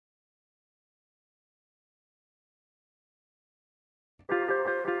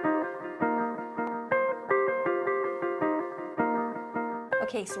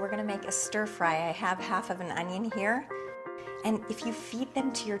Okay, so we're gonna make a stir fry. I have half of an onion here. And if you feed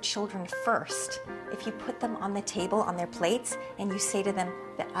them to your children first, if you put them on the table on their plates and you say to them,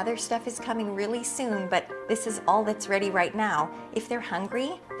 the other stuff is coming really soon, but this is all that's ready right now, if they're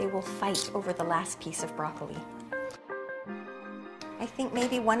hungry, they will fight over the last piece of broccoli. I think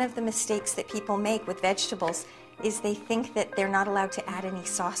maybe one of the mistakes that people make with vegetables is they think that they're not allowed to add any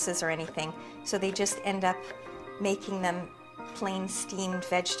sauces or anything, so they just end up making them plain steamed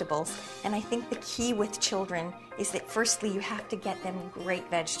vegetables. And I think the key with children is that firstly you have to get them great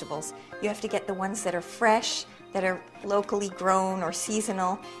vegetables. You have to get the ones that are fresh, that are locally grown or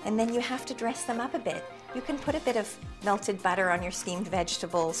seasonal, and then you have to dress them up a bit. You can put a bit of melted butter on your steamed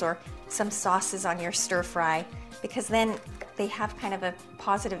vegetables or some sauces on your stir fry, because then they have kind of a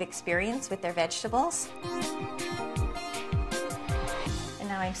positive experience with their vegetables. And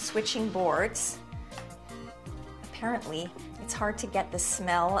now I'm switching boards. Apparently, it's hard to get the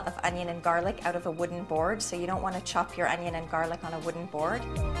smell of onion and garlic out of a wooden board, so you don't want to chop your onion and garlic on a wooden board.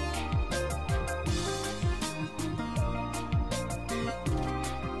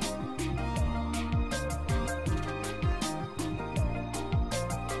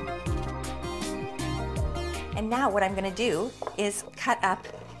 And now what I'm going to do is cut up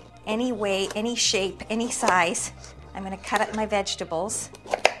any way, any shape, any size. I'm going to cut up my vegetables,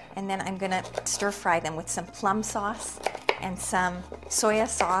 and then I'm going to stir fry them with some plum sauce and some soya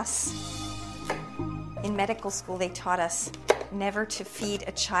sauce. In medical school, they taught us never to feed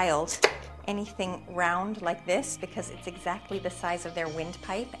a child anything round like this because it's exactly the size of their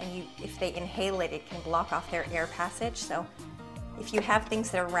windpipe, and if they inhale it, it can block off their air passage. So if you have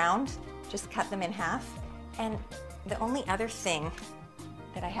things that are round, just cut them in half. And the only other thing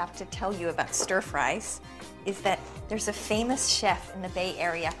that I have to tell you about stir fries is that there's a famous chef in the Bay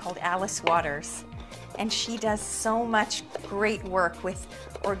Area called Alice Waters, and she does so much great work with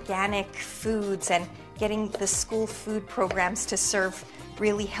organic foods and getting the school food programs to serve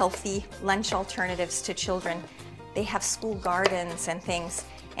really healthy lunch alternatives to children. They have school gardens and things,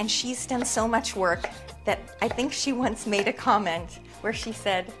 and she's done so much work that I think she once made a comment where she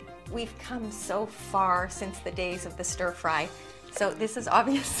said, "We've come so far since the days of the stir fry." So this is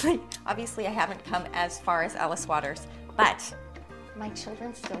obviously I haven't come as far as Alice Waters, but my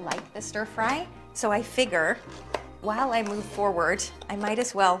children still like the stir fry. So I figure while I move forward, I might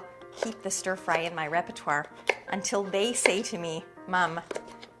as well keep the stir fry in my repertoire until they say to me, "Mom,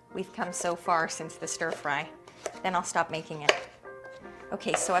 we've come so far since the stir fry." Then I'll stop making it.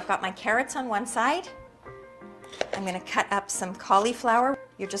 Okay, so I've got my carrots on one side. I'm going to cut up some cauliflower.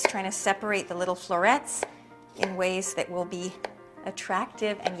 You're just trying to separate the little florets in ways that will be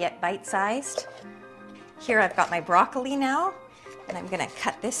attractive and yet bite-sized. Here I've got my broccoli now, and I'm going to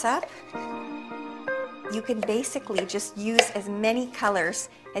cut this up. You can basically just use as many colors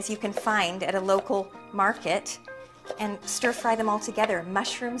as you can find at a local market and stir fry them all together.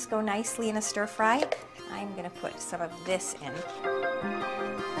 Mushrooms go nicely in a stir fry. I'm going to put some of this in.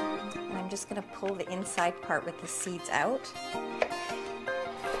 And I'm just going to pull the inside part with the seeds out.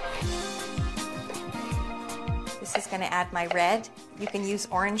 This is going to add my red. You can use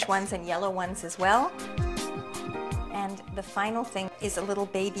orange ones and yellow ones as well. And the final thing is a little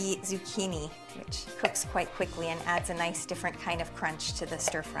baby zucchini, which cooks quite quickly and adds a nice different kind of crunch to the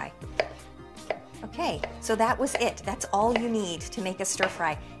stir fry. Okay, so that was it. That's all you need to make a stir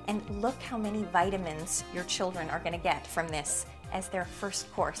fry. And look how many vitamins your children are going to get from this as their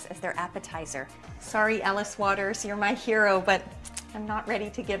first course, as their appetizer. Sorry, Alice Waters, you're my hero, but I'm not ready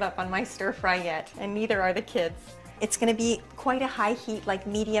to give up on my stir fry yet, and neither are the kids. It's going to be quite a high heat, like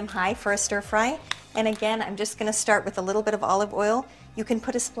medium high for a stir fry. And again, I'm just going to start with a little bit of olive oil. You can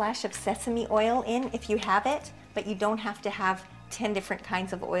put a splash of sesame oil in if you have it, but you don't have to have 10 different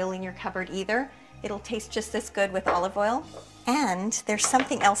kinds of oil in your cupboard either. It'll taste just as good with olive oil. And there's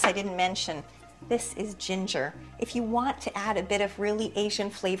something else I didn't mention. This is ginger. If you want to add a bit of really Asian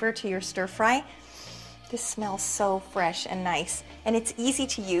flavor to your stir fry, this smells so fresh and nice. And it's easy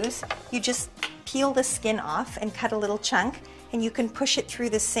to use. You just peel the skin off and cut a little chunk, and you can push it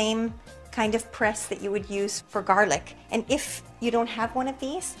through the same kind of press that you would use for garlic. And if you don't have one of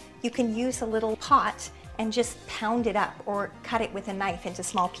these, you can use a little pot and just pound it up or cut it with a knife into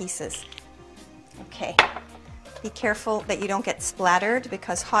small pieces. Okay, be careful that you don't get splattered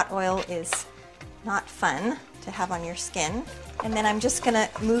because hot oil is not fun to have on your skin. And then I'm just gonna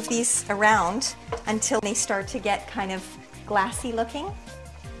move these around until they start to get kind of glassy looking.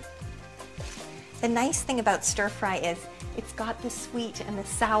 The nice thing about stir fry is it's got the sweet and the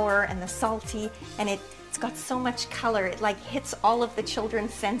sour and the salty, and it's got so much color. It like hits all of the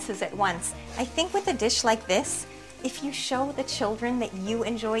children's senses at once. I think with a dish like this, if you show the children that you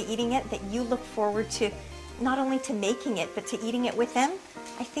enjoy eating it, that you look forward to not only to making it, but to eating it with them,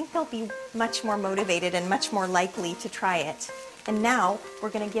 I think they'll be much more motivated and much more likely to try it. And now we're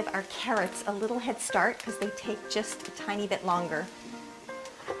going to give our carrots a little head start because they take just a tiny bit longer.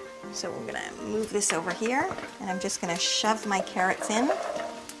 So we're going to move this over here, and I'm just going to shove my carrots in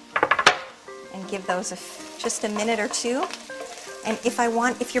and give those just a minute or two. And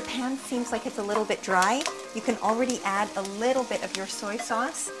if your pan seems like it's a little bit dry, you can already add a little bit of your soy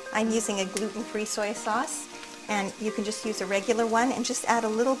sauce. I'm using a gluten-free soy sauce, and you can just use a regular one and just add a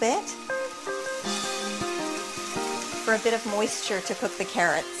little bit for a bit of moisture to cook the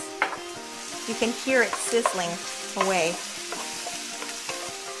carrots. You can hear it sizzling away.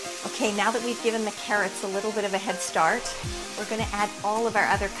 Okay, now that we've given the carrots a little bit of a head start, we're going to add all of our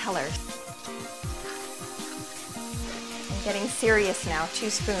other colors. I'm getting serious now, 2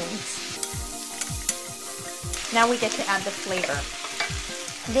 spoons. Now we get to add the flavor.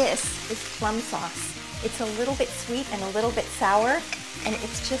 This is plum sauce. It's a little bit sweet and a little bit sour, and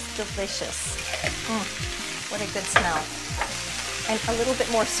it's just delicious. What a good smell. And a little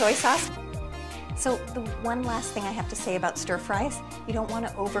bit more soy sauce. So the one last thing I have to say about stir fries, you don't want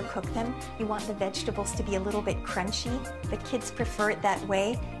to overcook them. You want the vegetables to be a little bit crunchy. The kids prefer it that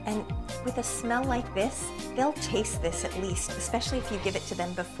way. And with a smell like this, they'll taste this at least, especially if you give it to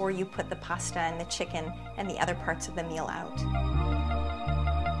them before you put the pasta and the chicken and the other parts of the meal out.